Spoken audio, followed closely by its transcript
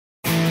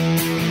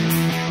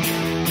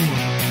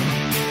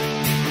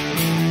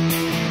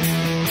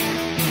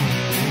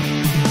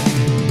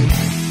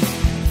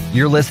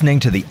You're listening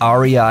to the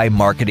REI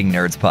Marketing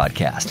Nerds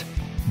Podcast,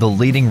 the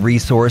leading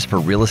resource for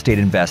real estate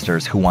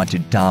investors who want to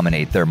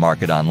dominate their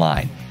market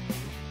online.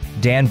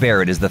 Dan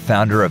Barrett is the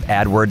founder of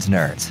AdWords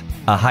Nerds,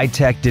 a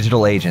high-tech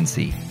digital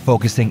agency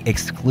focusing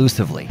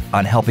exclusively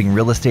on helping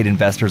real estate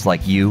investors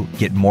like you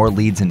get more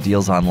leads and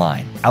deals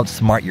online,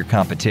 outsmart your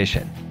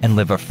competition, and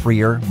live a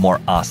freer,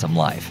 more awesome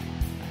life.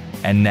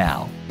 And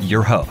now,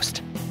 your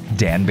host,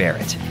 Dan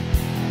Barrett.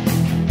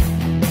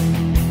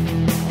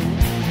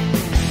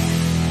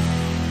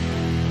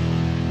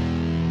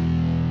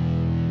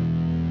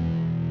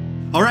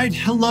 All right.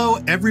 Hello,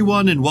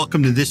 everyone, and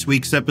welcome to this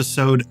week's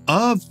episode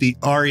of the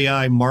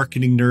REI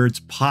Marketing Nerds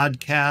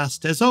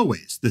Podcast. As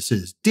always, this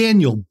is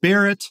Daniel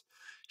Barrett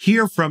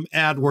here from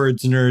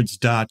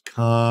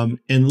AdWordsNerds.com.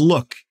 And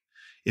look,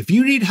 if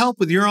you need help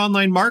with your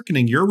online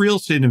marketing, you're a real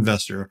estate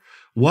investor,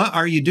 what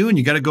are you doing?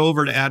 You got to go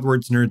over to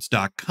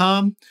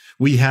AdWordsNerds.com.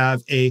 We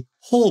have a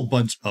whole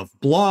bunch of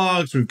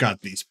blogs. We've got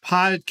these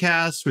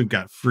podcasts. We've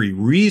got free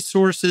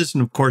resources.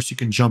 And of course, you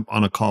can jump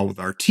on a call with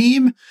our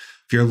team.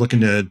 If you're looking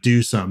to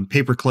do some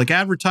pay-per-click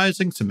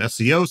advertising, some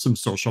SEO, some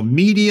social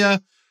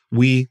media,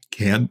 we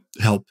can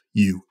help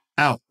you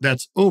out.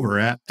 That's over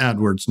at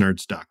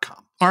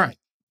AdWordsNerds.com. All right.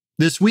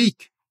 This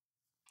week,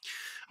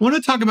 I want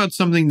to talk about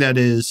something that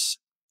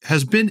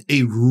has been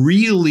a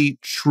really,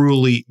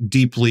 truly,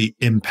 deeply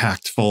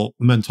impactful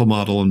mental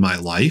model in my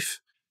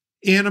life.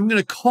 And I'm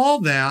going to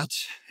call that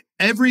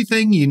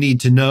everything you need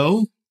to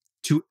know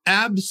to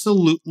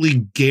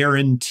absolutely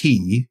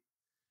guarantee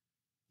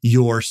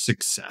your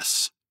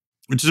success.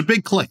 Which is a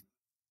big claim,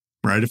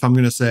 right? If I'm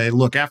going to say,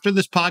 look, after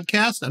this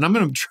podcast, and I'm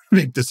going to try to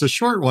make this a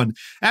short one,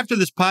 after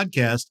this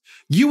podcast,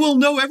 you will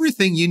know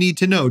everything you need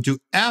to know to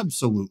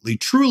absolutely,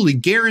 truly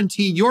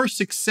guarantee your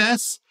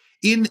success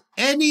in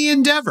any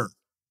endeavor.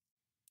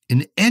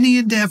 In any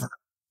endeavor.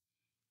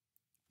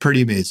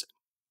 Pretty amazing.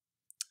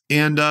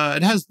 And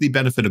it has the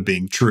benefit of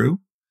being true,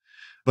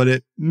 but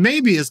it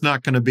maybe is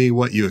not going to be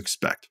what you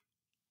expect.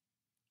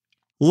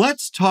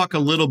 Let's talk a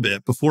little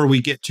bit before we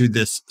get to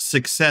this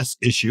success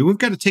issue. We've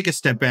got to take a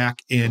step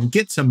back and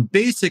get some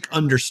basic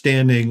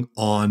understanding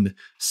on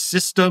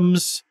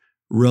systems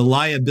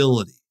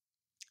reliability.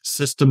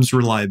 Systems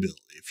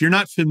reliability. If you're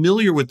not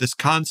familiar with this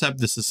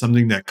concept, this is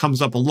something that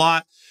comes up a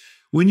lot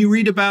when you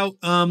read about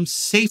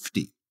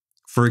safety.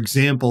 For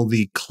example,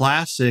 the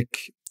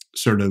classic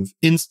sort of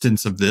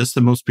instance of this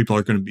that most people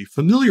are going to be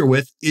familiar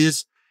with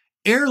is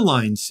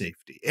airline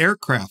safety,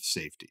 aircraft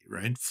safety,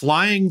 right?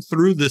 Flying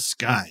through the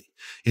sky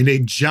in a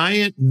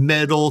giant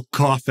metal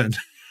coffin.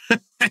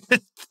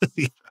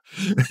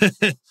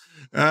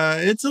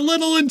 It's a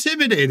little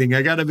intimidating,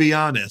 I got to be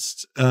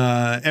honest.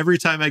 Every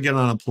time I get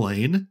on a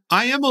plane,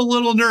 I am a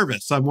little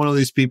nervous. I'm one of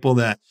these people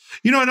that,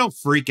 I don't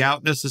freak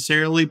out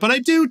necessarily, but I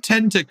do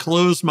tend to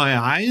close my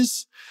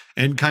eyes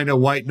and kind of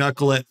white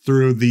knuckle it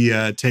through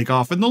the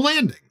takeoff and the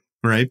landing,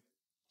 right?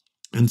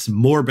 And some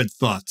morbid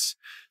thoughts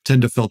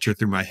tend to filter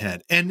through my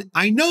head. And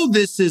I know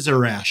this is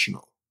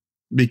irrational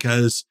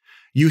because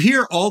you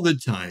hear all the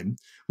time,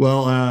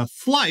 well,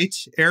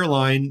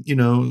 airline,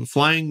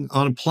 flying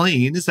on a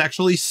plane is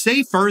actually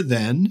safer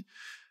than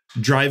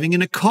driving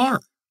in a car.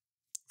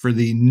 For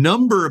the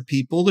number of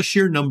people, the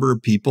sheer number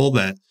of people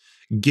that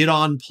get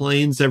on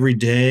planes every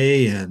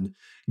day and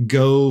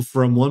go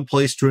from one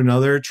place to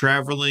another,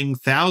 traveling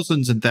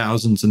thousands and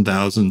thousands and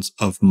thousands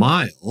of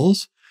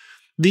miles,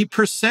 the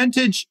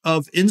percentage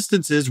of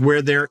instances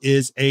where there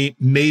is a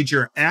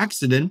major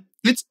accident,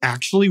 it's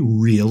actually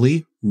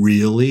really,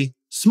 really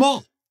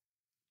small.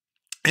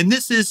 And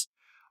this is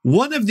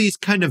one of these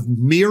kind of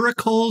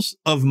miracles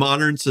of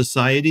modern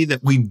society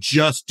that we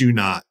just do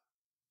not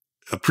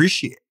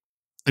appreciate.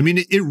 I mean,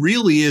 it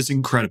really is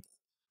incredible.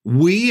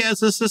 We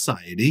as a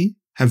society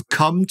have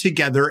come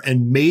together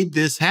and made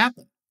this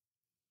happen.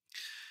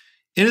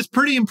 And it's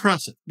pretty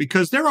impressive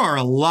because there are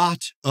a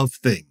lot of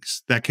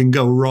things that can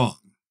go wrong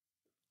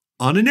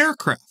on an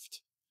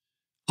aircraft.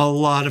 A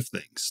lot of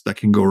things that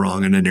can go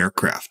wrong in an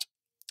aircraft.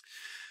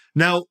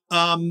 Now,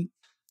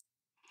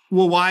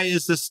 why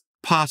is this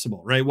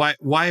possible, right?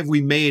 Why have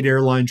we made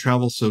airline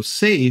travel so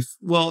safe?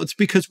 Well, it's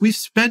because we've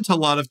spent a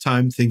lot of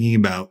time thinking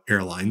about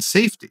airline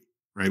safety,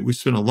 right? We've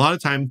spent a lot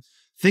of time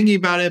thinking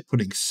about it,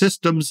 putting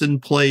systems in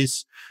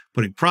place,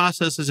 putting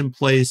processes in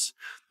place.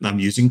 I'm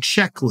using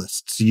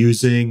checklists,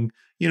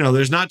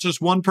 there's not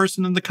just one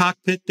person in the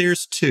cockpit,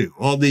 there's two,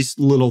 all these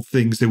little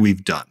things that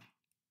we've done.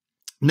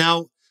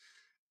 Now,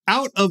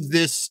 out of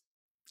this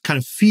kind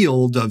of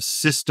field of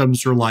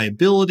systems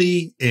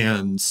reliability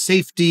and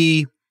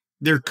safety,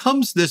 there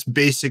comes this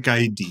basic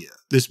idea,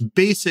 this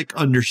basic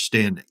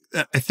understanding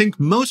that I think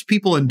most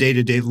people in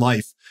day-to-day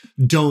life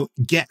don't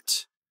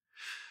get.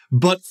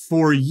 But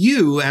for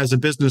you as a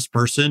business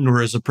person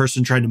or as a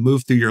person trying to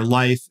move through your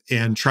life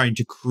and trying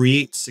to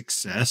create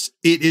success,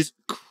 it is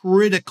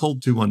critical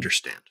to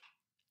understand.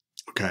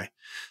 Okay,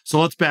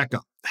 so let's back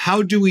up.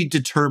 How do we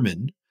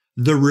determine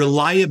the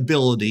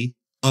reliability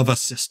of a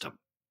system?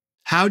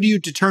 How do you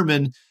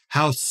determine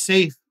how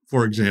safe,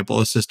 for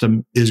example, a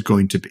system is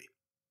going to be?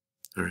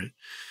 All right.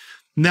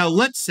 Now,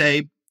 let's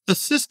say a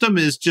system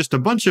is just a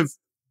bunch of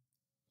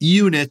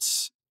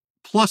units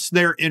plus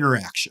their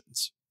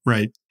interactions,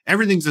 right?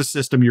 Everything's a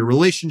system. Your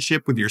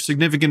relationship with your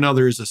significant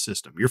other is a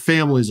system. Your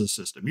family is a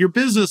system. Your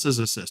business is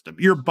a system.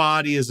 Your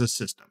body is a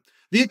system.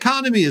 The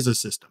economy is a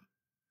system.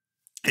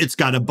 It's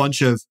got a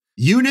bunch of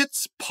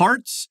units,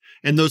 parts,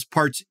 and those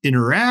parts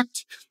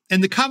interact.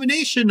 And the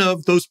combination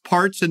of those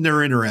parts and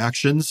their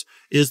interactions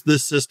is the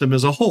system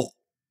as a whole.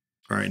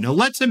 All right, now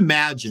let's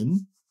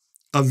imagine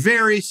a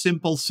very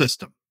simple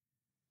system,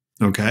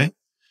 okay?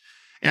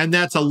 And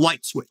that's a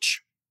light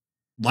switch.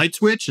 Light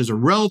switch is a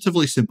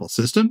relatively simple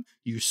system.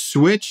 You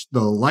switch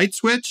the light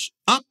switch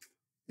up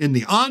in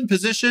the on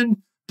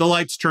position, the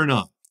lights turn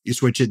on. You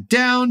switch it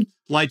down,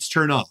 lights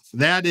turn off.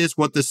 That is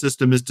what the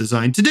system is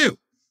designed to do.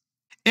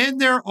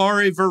 And there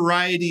are a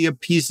variety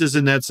of pieces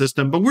in that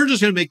system, but we're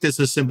just going to make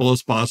this as simple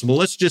as possible.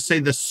 Let's just say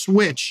the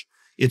switch,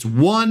 it's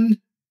one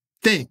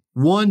thing,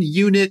 one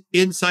unit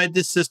inside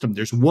this system.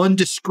 There's one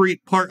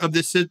discrete part of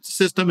this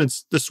system.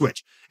 It's the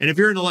switch. And if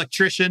you're an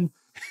electrician,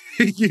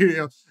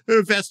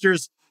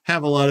 investors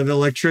have a lot of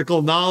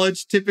electrical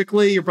knowledge.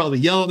 Typically, you're probably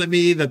yelling at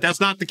me that that's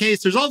not the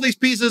case. There's all these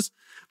pieces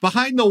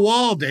behind the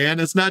wall, Dan.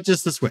 It's not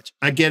just the switch.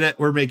 I get it.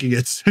 We're making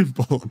it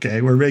simple.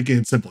 Okay. We're making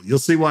it simple. You'll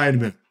see why in a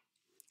minute.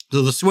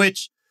 So the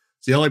switch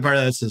is the only part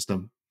of that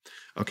system.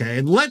 Okay.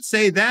 And let's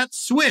say that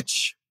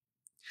switch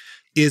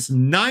is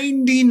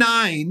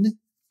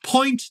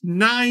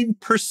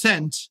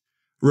 99.9%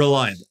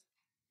 reliable.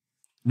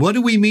 What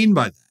do we mean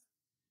by that?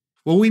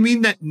 Well, we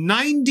mean that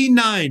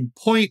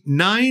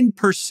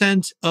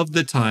 99.9% of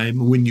the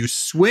time when you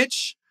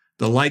switch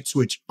the light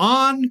switch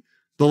on,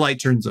 the light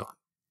turns on.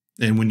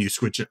 And when you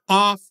switch it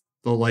off,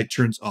 the light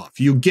turns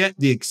off. You get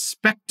the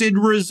expected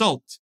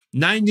result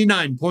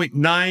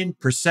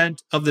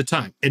 99.9% of the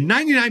time. And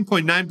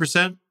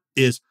 99.9%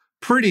 is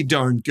pretty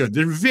darn good.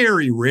 They're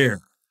very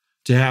rare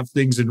to have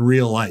things in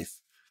real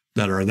life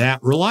that are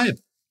that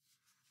reliable,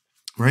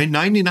 right?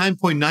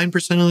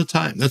 99.9% of the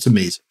time. That's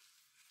amazing.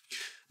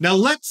 Now,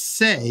 let's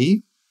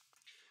say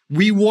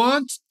we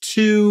want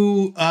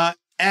to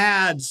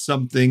add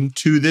something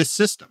to this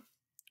system.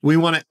 We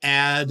want to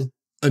add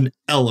an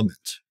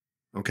element,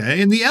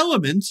 okay? And the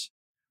element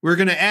we're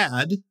going to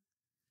add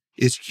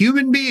is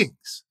human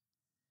beings,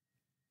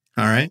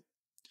 all right?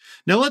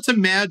 Now, let's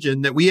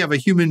imagine that we have a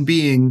human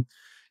being.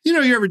 You know,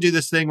 you ever do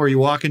this thing where you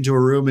walk into a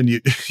room and you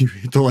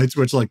hit the light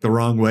switch like the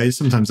wrong way?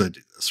 Sometimes I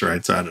do this,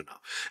 right? So I don't know.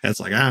 It's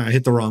like, I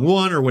hit the wrong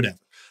one or whatever.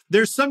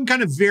 There's some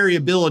kind of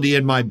variability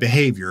in my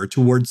behavior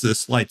towards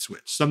this light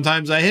switch.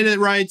 Sometimes I hit it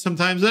right.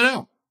 Sometimes I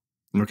don't.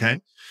 Okay.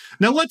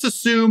 Now let's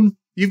assume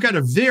you've got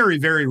a very,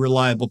 very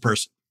reliable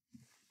person.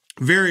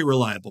 Very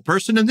reliable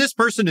person. And this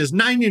person is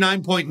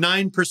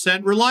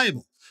 99.9%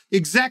 reliable.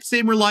 Exact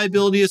same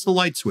reliability as the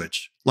light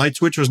switch. Light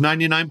switch was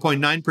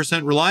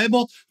 99.9%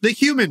 reliable. The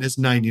human is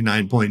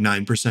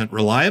 99.9%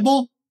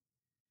 reliable.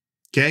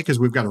 Okay, because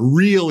we've got a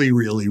really,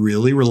 really,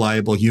 really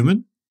reliable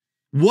human.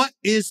 What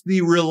is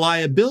the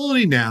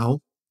reliability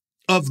now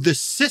of the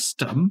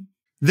system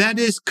that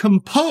is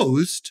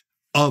composed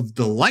of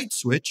the light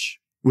switch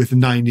with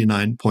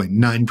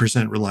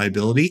 99.9%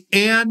 reliability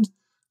and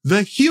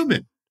the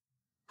human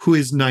who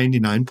is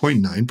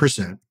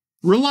 99.9%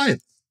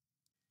 reliable?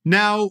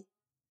 Now,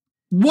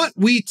 what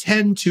we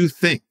tend to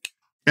think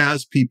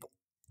as people,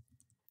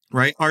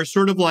 right, are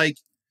sort of like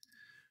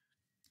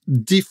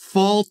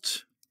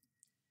default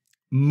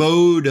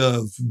mode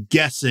of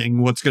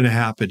guessing what's going to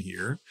happen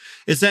here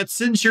is that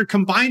since you're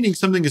combining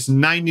something that's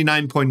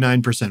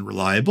 99.9%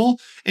 reliable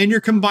and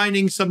you're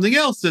combining something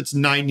else that's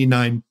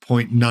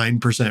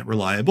 99.9%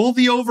 reliable,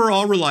 the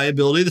overall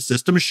reliability of the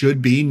system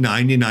should be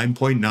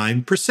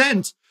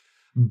 99.9%.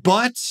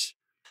 But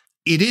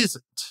it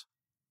isn't.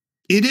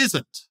 It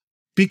isn't.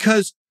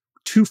 Because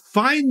to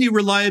find the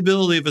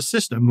reliability of a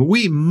system,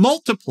 we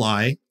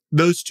multiply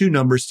those two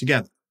numbers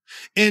together.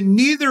 And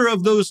neither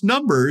of those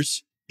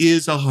numbers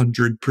is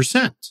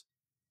 100%.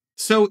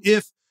 So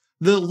if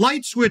the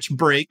light switch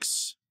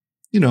breaks,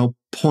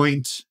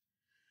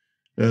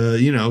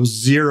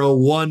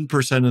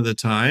 0.01% of the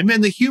time,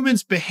 and the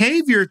human's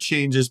behavior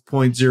changes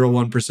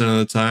 0.01% of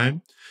the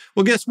time,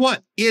 well, guess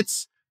what?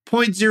 It's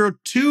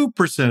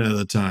 0.02% of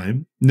the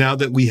time now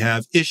that we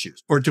have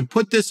issues. Or to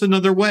put this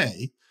another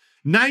way,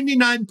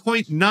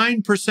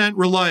 99.9%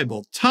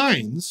 reliable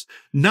times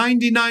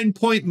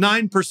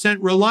 99.9%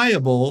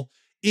 reliable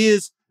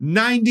is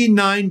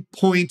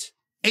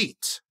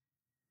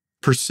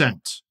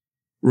 99.8%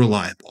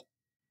 reliable.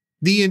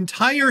 The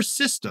entire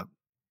system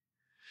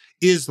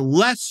is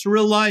less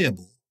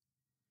reliable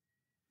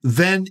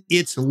than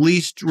its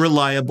least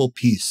reliable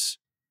piece.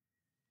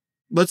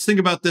 Let's think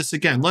about this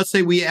again. Let's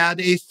say we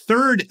add a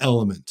third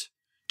element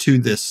to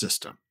this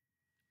system.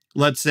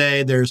 Let's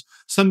say there's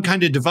some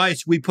kind of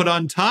device we put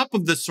on top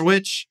of the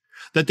switch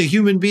that the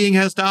human being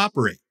has to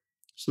operate.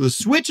 So the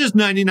switch is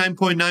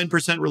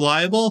 99.9%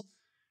 reliable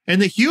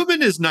and the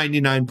human is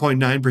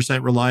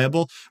 99.9%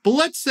 reliable. But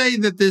let's say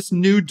that this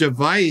new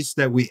device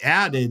that we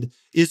added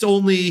is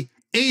only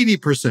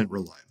 80%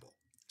 reliable.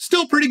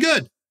 Still pretty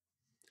good.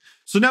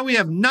 So now we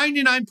have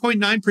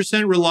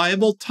 99.9%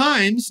 reliable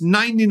times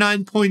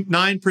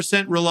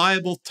 99.9%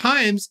 reliable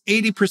times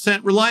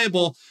 80%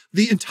 reliable.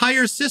 The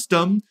entire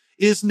system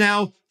is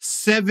now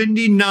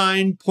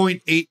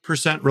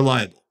 79.8%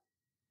 reliable.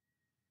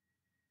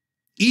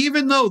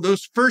 Even though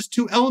those first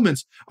two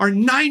elements are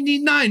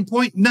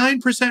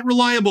 99.9%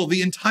 reliable,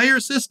 the entire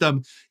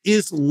system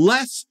is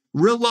less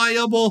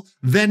reliable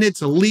than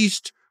its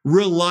least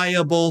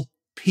reliable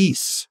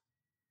piece.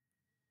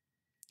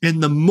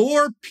 And the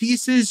more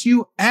pieces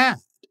you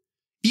add,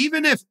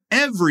 even if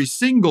every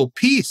single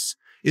piece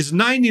is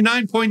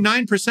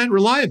 99.9%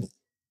 reliable,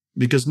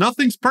 because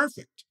nothing's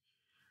perfect,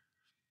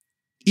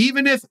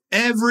 even if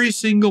every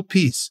single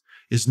piece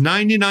is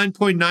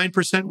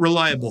 99.9%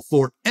 reliable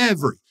for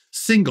every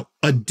single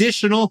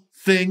additional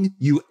thing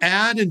you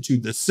add into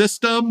the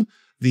system,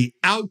 the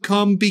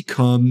outcome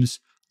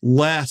becomes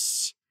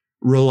less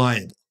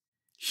reliable.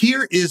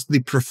 Here is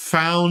the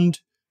profound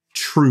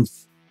truth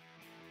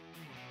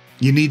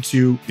you need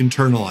to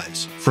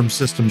internalize from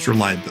systems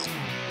reliability.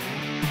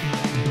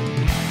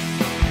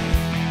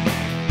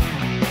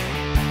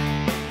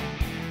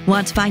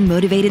 Want to find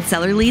motivated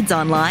seller leads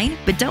online,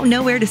 but don't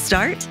know where to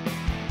start?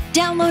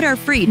 Download our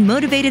free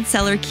Motivated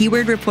Seller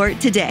Keyword Report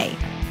today.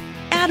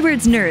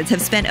 AdWords nerds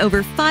have spent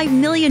over $5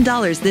 million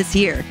this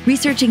year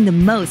researching the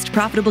most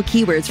profitable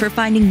keywords for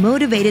finding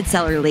motivated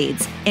seller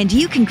leads. And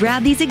you can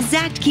grab these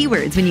exact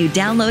keywords when you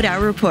download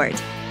our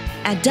report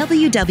at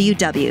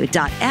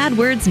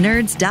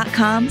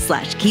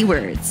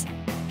www.adwordsnerds.com/keywords.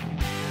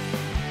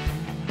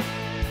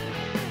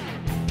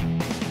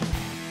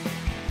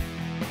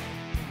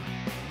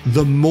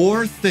 The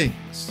more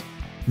things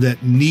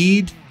that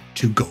need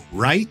to go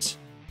right,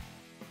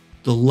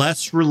 the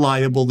less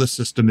reliable the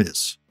system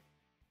is.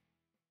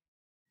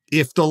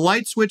 If the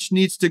light switch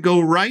needs to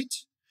go right,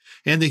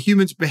 and the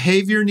human's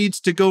behavior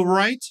needs to go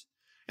right,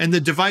 and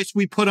the device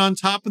we put on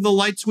top of the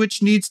light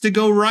switch needs to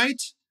go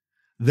right,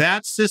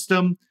 that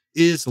system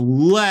is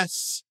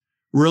less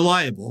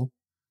reliable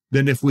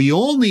than if we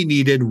only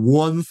needed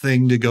one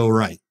thing to go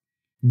right.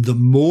 The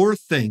more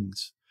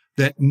things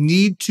that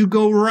need to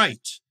go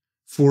right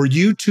for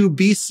you to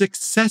be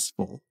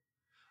successful,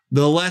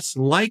 the less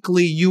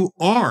likely you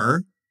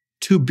are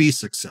to be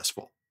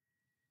successful.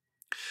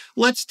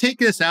 Let's take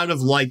this out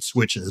of light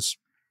switches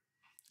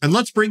and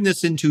let's bring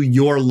this into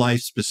your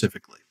life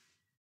specifically.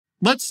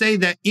 Let's say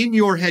that in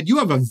your head, you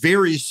have a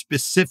very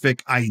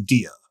specific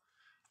idea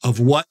of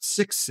what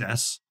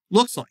success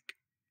looks like.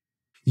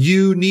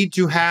 You need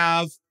to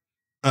have,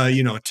 a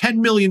 $10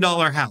 million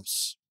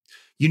house.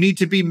 You need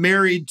to be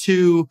married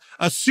to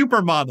a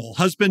supermodel,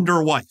 husband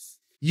or wife.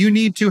 You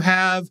need to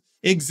have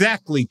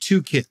exactly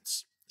 2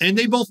 kids, and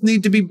they both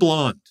need to be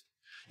blonde.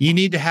 You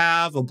need to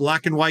have a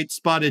black and white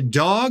spotted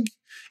dog,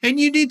 and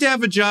you need to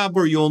have a job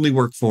where you only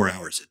work 4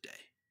 hours a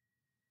day.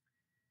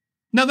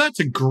 Now, that's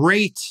a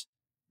great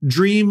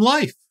dream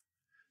life.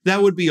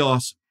 That would be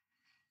awesome.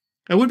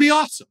 That would be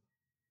awesome.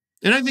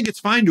 And I think it's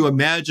fine to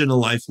imagine a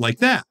life like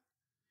that.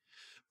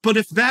 But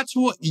if that's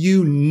what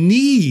you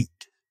need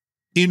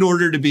in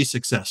order to be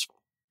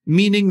successful,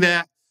 meaning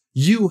that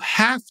you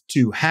have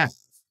to have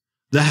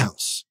the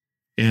house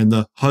and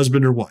the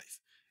husband or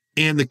wife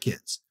and the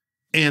kids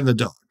and the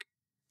dog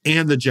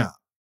and the job,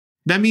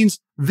 that means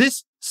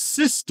this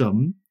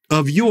system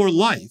of your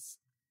life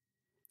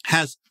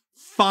has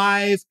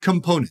 5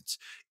 components,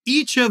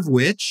 each of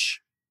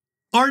which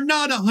are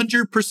not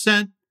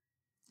 100%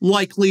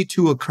 likely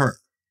to occur.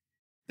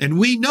 And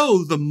we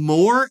know the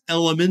more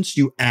elements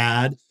you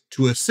add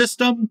to a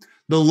system,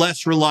 the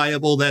less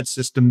reliable that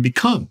system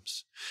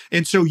becomes.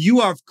 And so you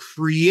have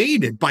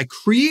created, by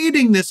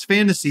creating this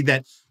fantasy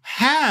that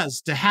has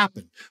to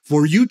happen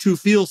for you to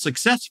feel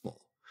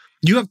successful,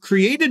 you have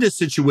created a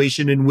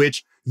situation in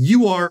which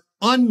you are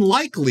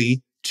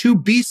unlikely to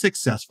be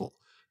successful.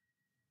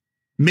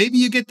 Maybe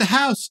you get the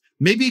house.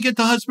 Maybe you get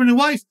the husband and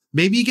wife.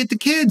 Maybe you get the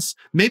kids.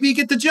 Maybe you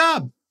get the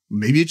job.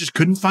 Maybe you just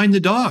couldn't find the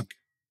dog.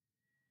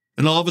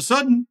 And all of a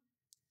sudden,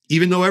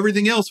 even though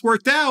everything else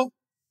worked out,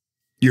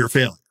 you're a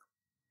failure.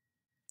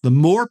 The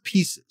more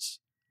pieces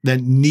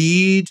that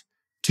need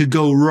to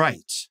go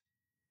right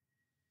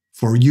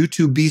for you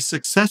to be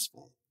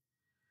successful,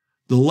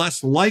 the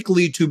less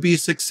likely to be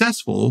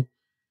successful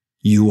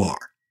you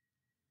are.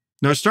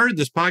 Now, I started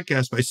this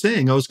podcast by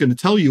saying I was going to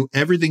tell you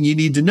everything you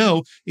need to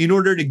know in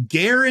order to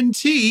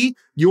guarantee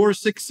your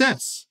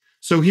success.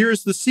 So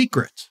here's the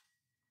secret.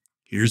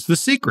 Here's the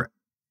secret.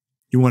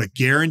 You want to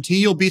guarantee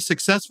you'll be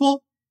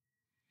successful?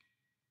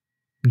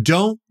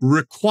 Don't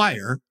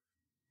require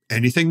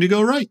anything to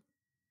go right.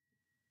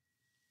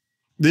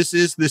 This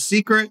is the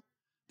secret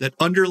that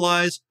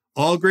underlies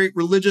all great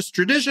religious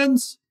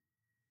traditions,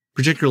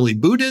 particularly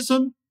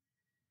Buddhism.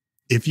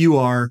 If you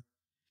are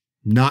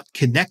not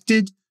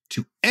connected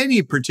to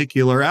any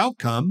particular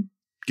outcome,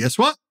 guess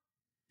what?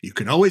 You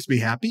can always be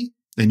happy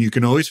and you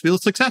can always feel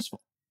successful.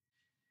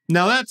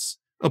 Now, that's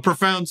a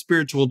profound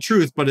spiritual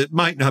truth, but it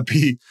might not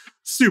be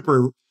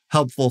super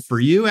helpful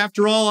for you.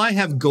 After all, I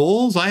have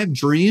goals, I have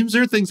dreams,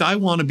 there are things I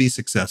want to be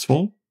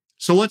successful.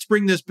 So let's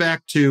bring this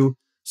back to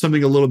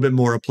something a little bit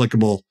more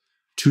applicable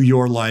to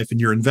your life and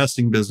your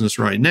investing business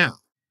right now.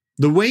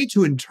 The way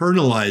to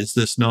internalize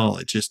this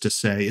knowledge is to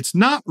say, it's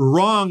not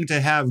wrong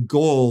to have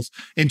goals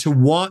and to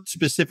want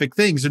specific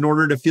things in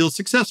order to feel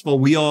successful.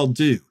 We all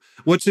do.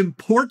 What's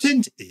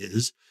important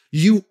is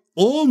you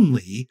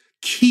only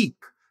keep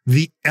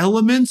the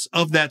elements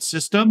of that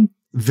system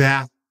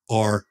that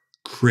are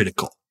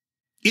critical.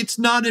 It's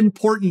not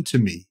important to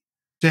me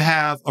to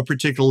have a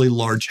particularly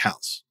large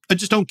house. I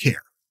just don't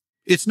care.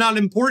 It's not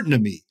important to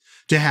me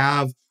to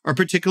have a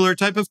particular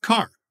type of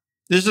car.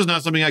 This is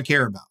not something I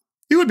care about.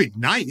 It would be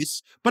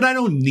nice, but I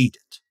don't need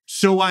it.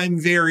 So I'm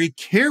very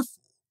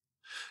careful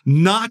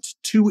not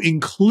to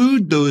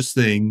include those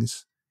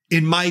things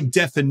in my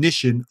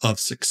definition of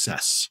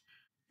success.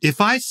 If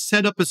I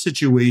set up a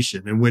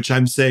situation in which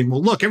I'm saying,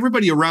 well, look,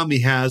 everybody around me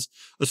has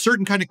a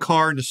certain kind of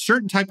car and a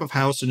certain type of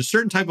house and a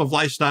certain type of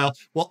lifestyle.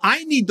 Well,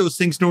 I need those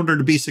things in order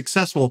to be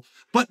successful,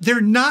 but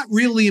they're not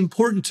really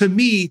important to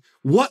me.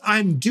 What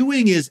I'm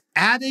doing is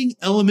adding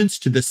elements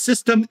to the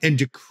system and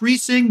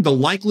decreasing the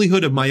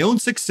likelihood of my own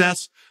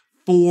success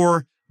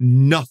for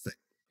nothing.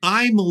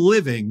 I'm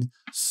living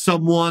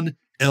someone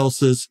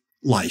else's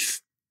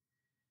life.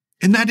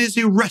 And that is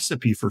a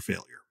recipe for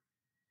failure.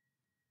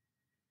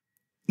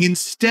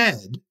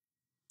 Instead,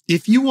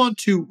 if you want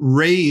to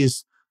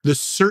raise the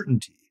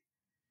certainty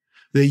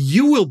that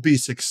you will be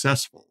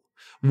successful,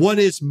 what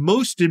is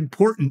most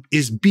important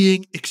is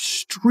being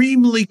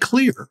extremely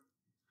clear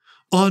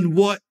on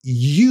what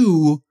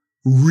you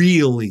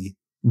really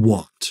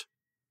want.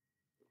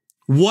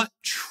 What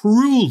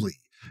truly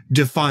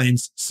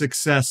defines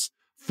success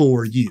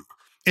for you.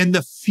 And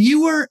the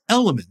fewer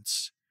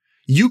elements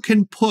you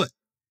can put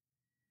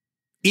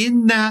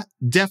in that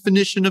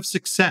definition of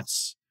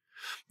success,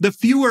 the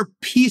fewer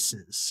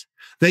pieces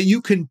that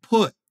you can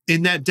put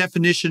in that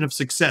definition of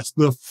success,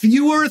 the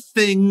fewer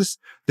things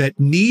that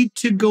need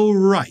to go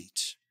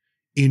right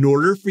in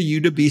order for you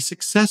to be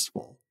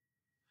successful,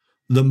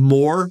 the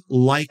more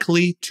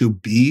likely to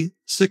be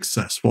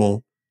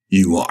successful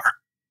you are.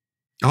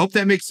 I hope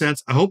that makes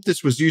sense. I hope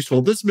this was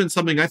useful. This has been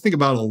something I think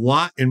about a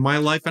lot in my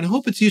life, and I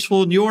hope it's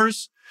useful in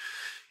yours.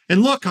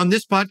 And look, on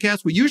this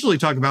podcast, we usually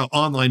talk about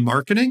online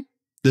marketing.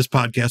 This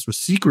podcast was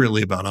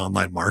secretly about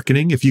online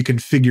marketing. If you can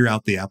figure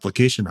out the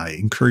application, I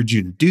encourage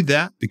you to do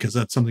that because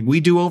that's something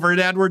we do over at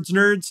AdWords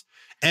Nerds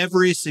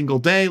every single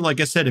day. Like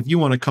I said, if you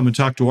want to come and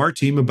talk to our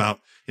team about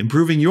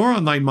improving your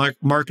online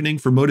marketing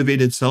for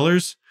motivated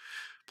sellers,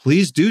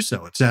 please do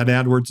so. It's at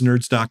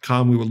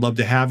AdWordsNerds.com. We would love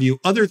to have you.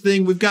 Other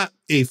thing, we've got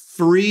a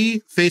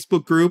free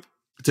Facebook group.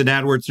 It's at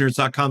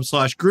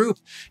AdWordsNerds.com/group.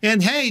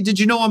 And hey, did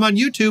you know I'm on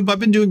YouTube? I've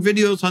been doing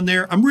videos on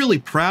there. I'm really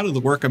proud of the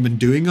work I've been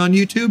doing on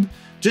YouTube.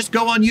 Just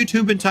go on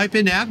YouTube and type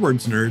in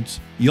AdWords Nerds.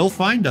 You'll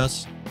find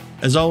us.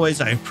 As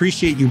always, I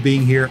appreciate you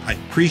being here. I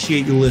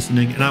appreciate you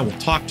listening, and I will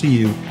talk to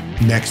you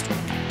next week.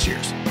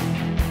 Cheers.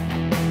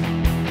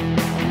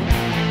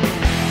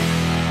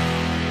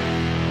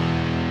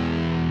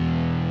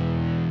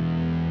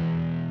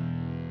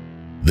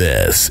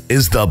 This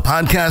is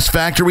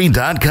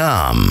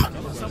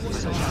thepodcastfactory.com.